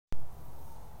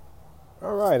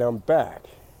All right, I'm back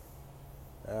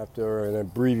after an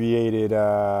abbreviated,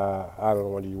 I don't know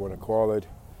what you want to call it,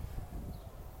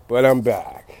 but I'm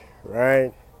back,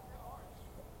 right?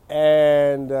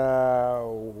 And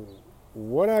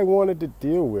what I wanted to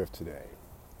deal with today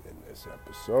in this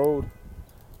episode,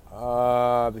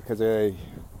 because I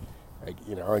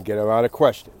get a lot of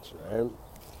questions, right?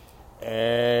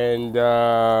 And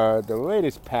the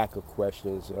latest pack of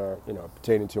questions are,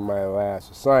 pertaining to my last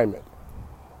assignment.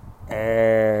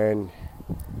 And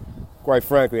quite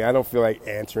frankly, I don't feel like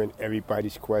answering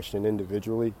everybody's question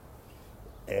individually.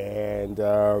 And,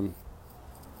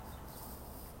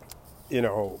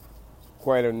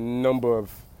 quite a number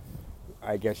of,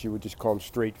 I guess you would just call them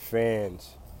straight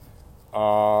fans,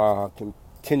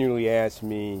 continually ask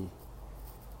me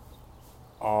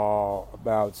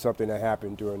about something that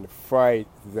happened during the fight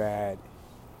that,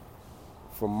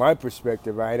 from my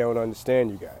perspective, I don't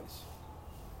understand you guys.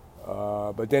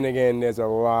 But then again, there's a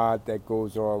lot that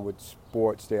goes on with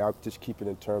sports there. I'll just keep it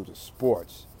in terms of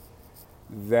sports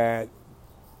that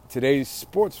today's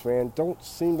sports fan don't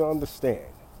seem to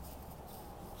understand.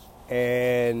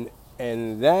 And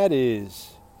that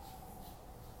is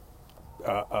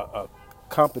a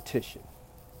competition.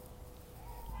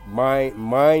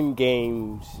 Mind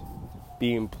games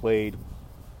being played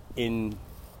in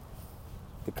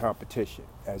the competition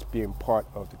as being part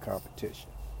of the competition.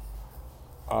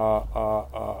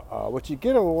 What you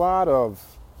get a lot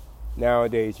of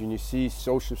nowadays when you see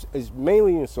is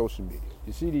mainly in social media.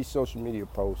 You see these social media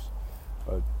posts,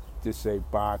 just say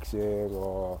boxing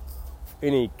or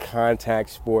any contact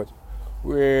sport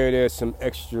where there's some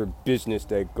extra business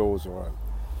that goes on.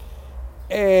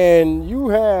 And you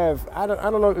have, I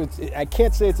don't know, I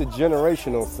can't say it's a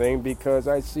generational thing because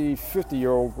I see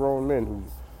 50-year-old grown men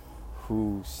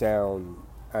who sound,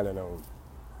 I don't know,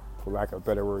 for lack of a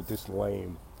better word, this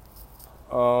lame.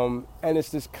 And it's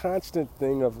this constant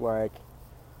thing of like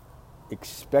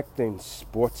expecting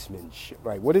sportsmanship.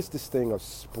 Like, what is this thing of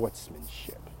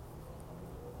sportsmanship?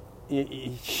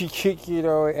 I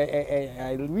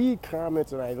read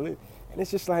comments and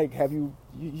it's just like, have you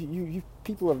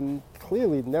people have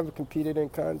clearly never competed in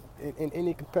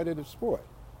any competitive sport.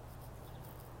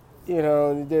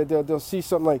 They'll see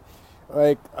something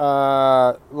like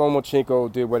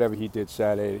Lomachenko did whatever he did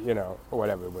Saturday, or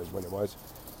whatever it was when it was.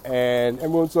 And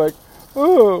everyone's like,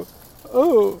 oh,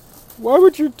 why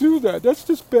would you do that? That's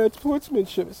just bad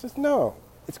sportsmanship. It says, no,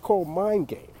 it's called mind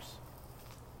games.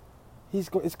 It's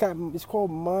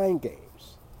called mind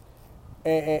games.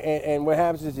 And what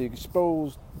happens is you're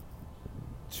exposed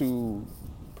to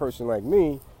a person like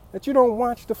me that you don't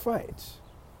watch the fights.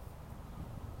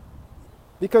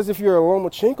 Because if you're a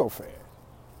Lomachenko fan,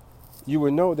 you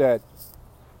would know that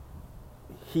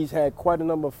he's had quite a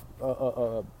number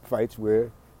of fights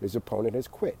where his opponent has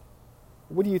quit.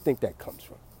 What do you think that comes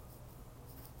from?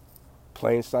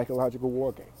 Playing psychological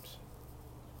war games.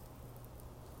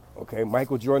 Okay,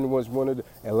 Michael Jordan was and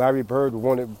Larry Bird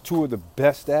were two of the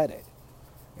best at it.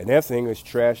 And their thing is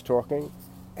trash talking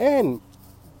and,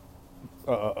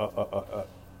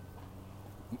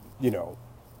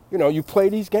 you play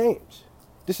these games.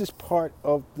 This is part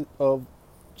of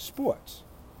sports.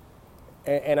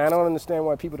 And I don't understand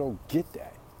why people don't get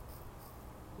that.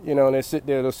 And they'll sit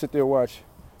there and watch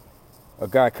a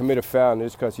guy commit a foul, and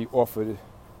it's because he offered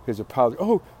his apology.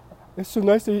 Oh, it's so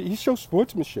nice that he shows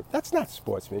sportsmanship. That's not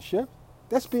sportsmanship.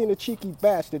 That's being a cheeky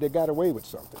bastard that got away with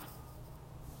something.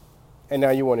 And now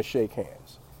you want to shake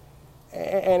hands.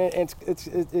 And it's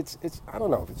I don't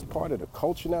know if it's part of the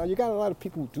culture now. You got a lot of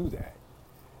people who do that.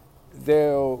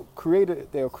 They'll create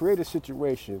a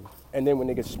situation, and then when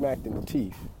they get smacked in the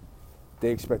teeth,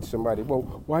 they expect somebody,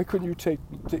 well, why couldn't you take,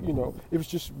 it was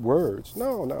just words.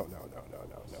 No.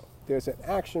 There's an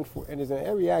action and in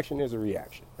every action there's a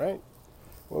reaction, right?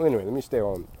 Well, anyway, let me stay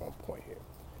on point here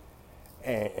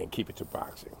and keep it to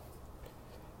boxing.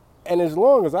 And as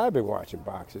long as I've been watching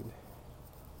boxing,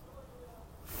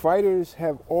 fighters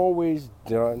have always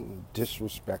done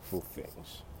disrespectful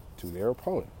things to their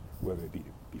opponent, whether it be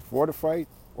before the fight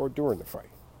or during the fight.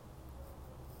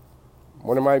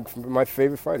 One of my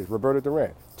favorite fighters, Roberto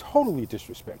Duran, totally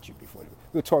disrespect you before.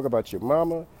 He'll talk about your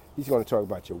mama. He's going to talk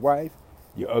about your wife,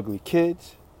 your ugly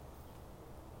kids,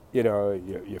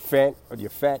 your fat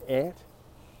aunt.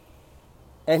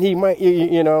 And he might,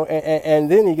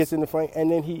 and then he gets in the fight, and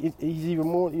then he's even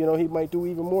more, he might do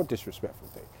even more disrespectful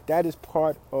things. That is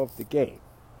part of the game.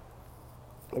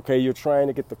 Okay, you're trying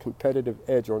to get the competitive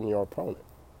edge on your opponent.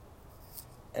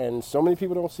 And so many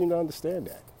people don't seem to understand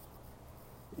that.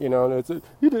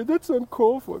 That's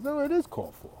uncalled for. No, it is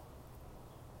called for.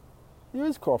 It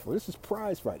is called for. This is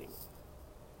prize fighting.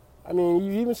 I mean,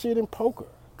 you even see it in poker.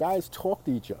 Guys talk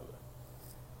to each other.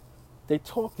 They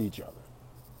talk to each other.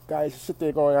 Guys sit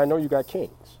there going, I know you got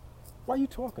kings. Why are you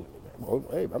talking to me, man? Well,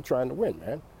 hey, I'm trying to win,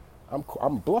 man.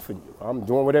 I'm bluffing you. I'm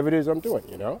doing whatever it is I'm doing,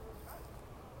 you know?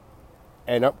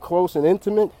 And up close and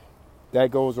intimate,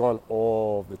 that goes on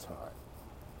all the time.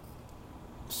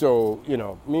 So, you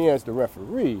know, me as the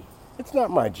referee, it's not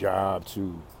my job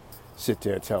to sit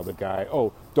there and tell the guy,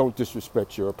 oh, don't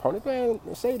disrespect your opponent. Man,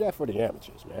 say that for the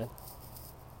amateurs, man.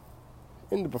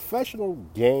 In the professional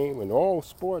game, in all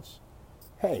sports,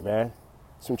 hey, man,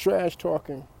 some trash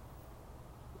talking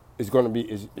is going to be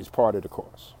is part of the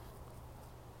course.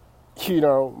 You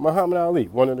know, Muhammad Ali,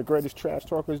 one of the greatest trash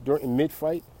talkers in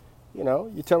mid-fight, you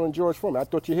know, you're telling George Foreman, I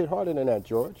thought you hit harder than that,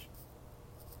 George.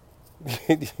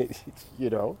 You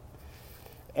know,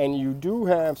 and you do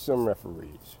have some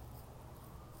referees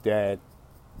that,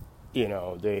 you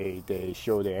know, they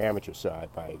show their amateur side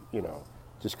by, you know,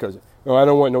 just because, oh, I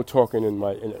don't want no talking in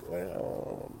my,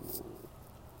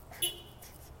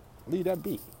 leave that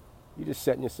be. You're just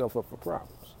setting yourself up for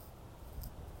problems.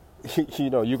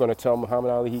 You know, you're going to tell Muhammad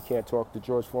Ali he can't talk to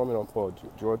George Foreman or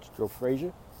Joe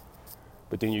Frazier,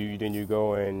 but then you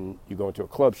go into a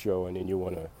club show and then you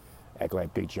want to act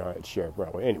like Big Giant Sheriff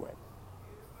Brown. Well, anyway,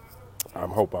 I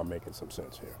hope I'm making some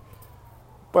sense here.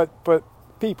 But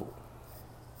people,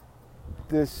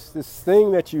 this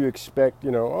thing that you expect,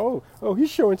 you know, oh, he's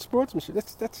showing sportsmanship.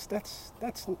 That's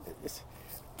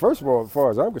first of all, as far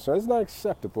as I'm concerned, it's not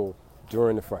acceptable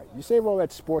during the fight. You save all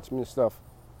that sportsman stuff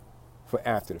for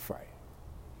after the fight.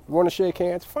 You want to shake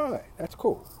hands? Fine, that's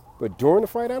cool. But during the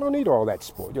fight, I don't need all that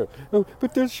sport. Oh,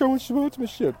 but they're showing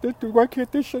sportsmanship. Why can't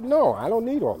they show? No, I don't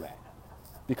need all that.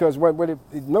 Because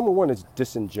number one, it's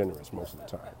disingenuous most of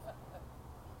the time.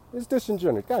 It's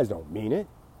disingenuous. Guys don't mean it.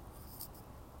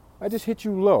 I just hit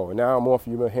you low, and now I'm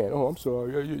offering you my hand. Oh, I'm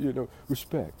sorry. You know,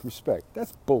 respect.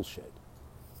 That's bullshit.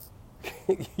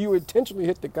 You intentionally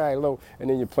hit the guy low, and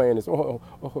then you're playing this. Oh.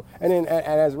 And then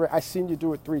I seen you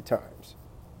do it 3 times.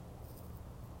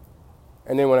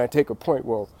 And then when I take a point,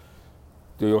 well,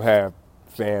 you'll have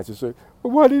fans that say,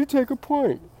 well, why did he take a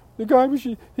point? The guy was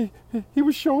he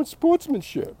was showing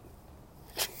sportsmanship.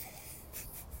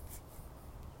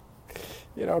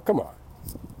 You know, come on.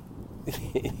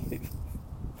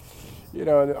 You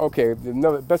know, okay,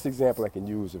 the best example I can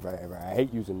use, if I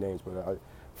hate using names, but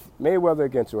Mayweather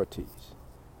against Ortiz.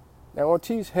 Now,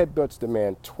 Ortiz headbutts the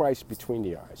man twice between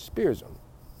the eyes, spears him.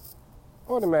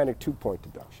 Automatic 2-point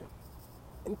deduction.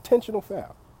 Intentional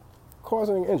foul.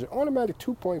 Causing injury. Automatic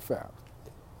 2-point foul.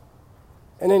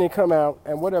 And then they come out,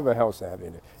 and whatever else they have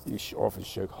in it, you often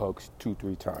shake hugs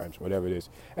 2-3 times, whatever it is,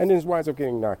 and then winds up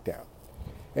getting knocked out.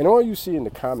 And all you see in the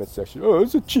comment section, oh,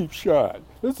 it's a cheap shot.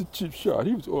 That's a cheap shot.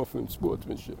 He was offering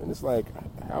sportsmanship. And it's like,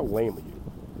 how lame are you?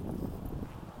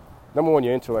 Number one,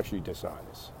 you're intellectually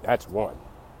dishonest. That's one.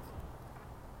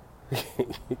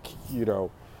 You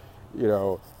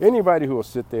know, anybody who will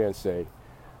sit there and say,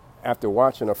 after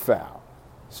watching a foul,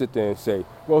 sit there and say,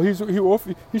 well, he's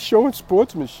showing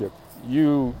sportsmanship.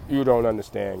 You don't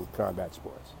understand combat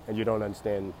sports, and you don't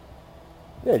understand.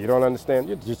 Yeah, you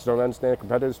just don't understand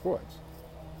competitive sports.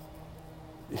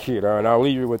 You know, and I'll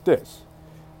leave you with this: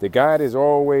 the guy that's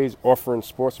always offering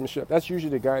sportsmanship, that's usually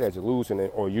the guy that's losing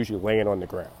it or usually laying on the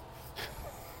ground.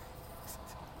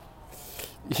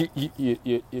 You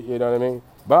know what I mean?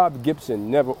 Bob Gibson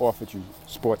never offered you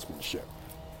sportsmanship.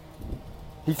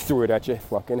 He threw it at your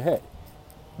fucking head.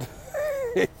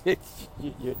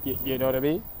 You know what I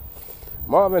mean?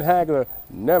 Marvin Hagler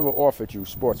never offered you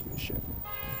sportsmanship.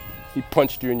 He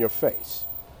punched you in your face.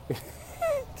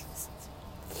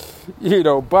 You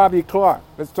know, Bobby Clark,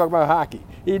 let's talk about hockey.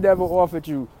 He never offered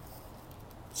you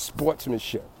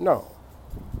sportsmanship. No.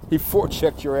 He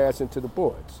forechecked your ass into the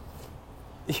boards.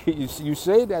 You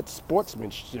say that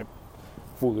sportsmanship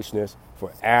foolishness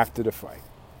for after the fight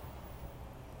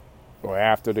or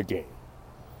after the game.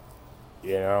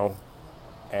 You know?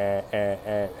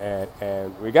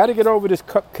 And we got to get over this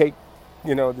cupcake,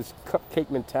 you know, this cupcake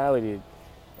mentality.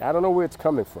 I don't know where it's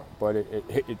coming from, but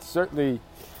it's certainly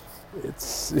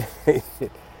it's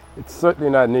certainly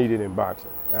not needed in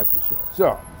boxing. That's for sure.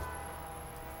 So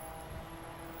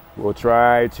we'll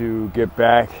try to get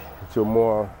back to a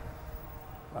more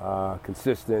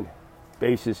consistent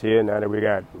basis here now that we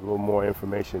got a little more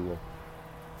information to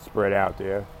spread out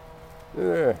there.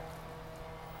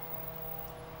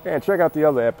 And check out the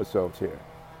other episodes here.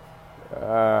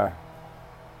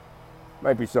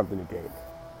 Might be something to gain.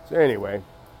 So anyway,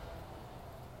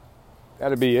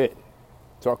 that'll be it.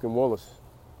 Talking Wallace.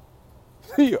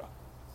 See ya.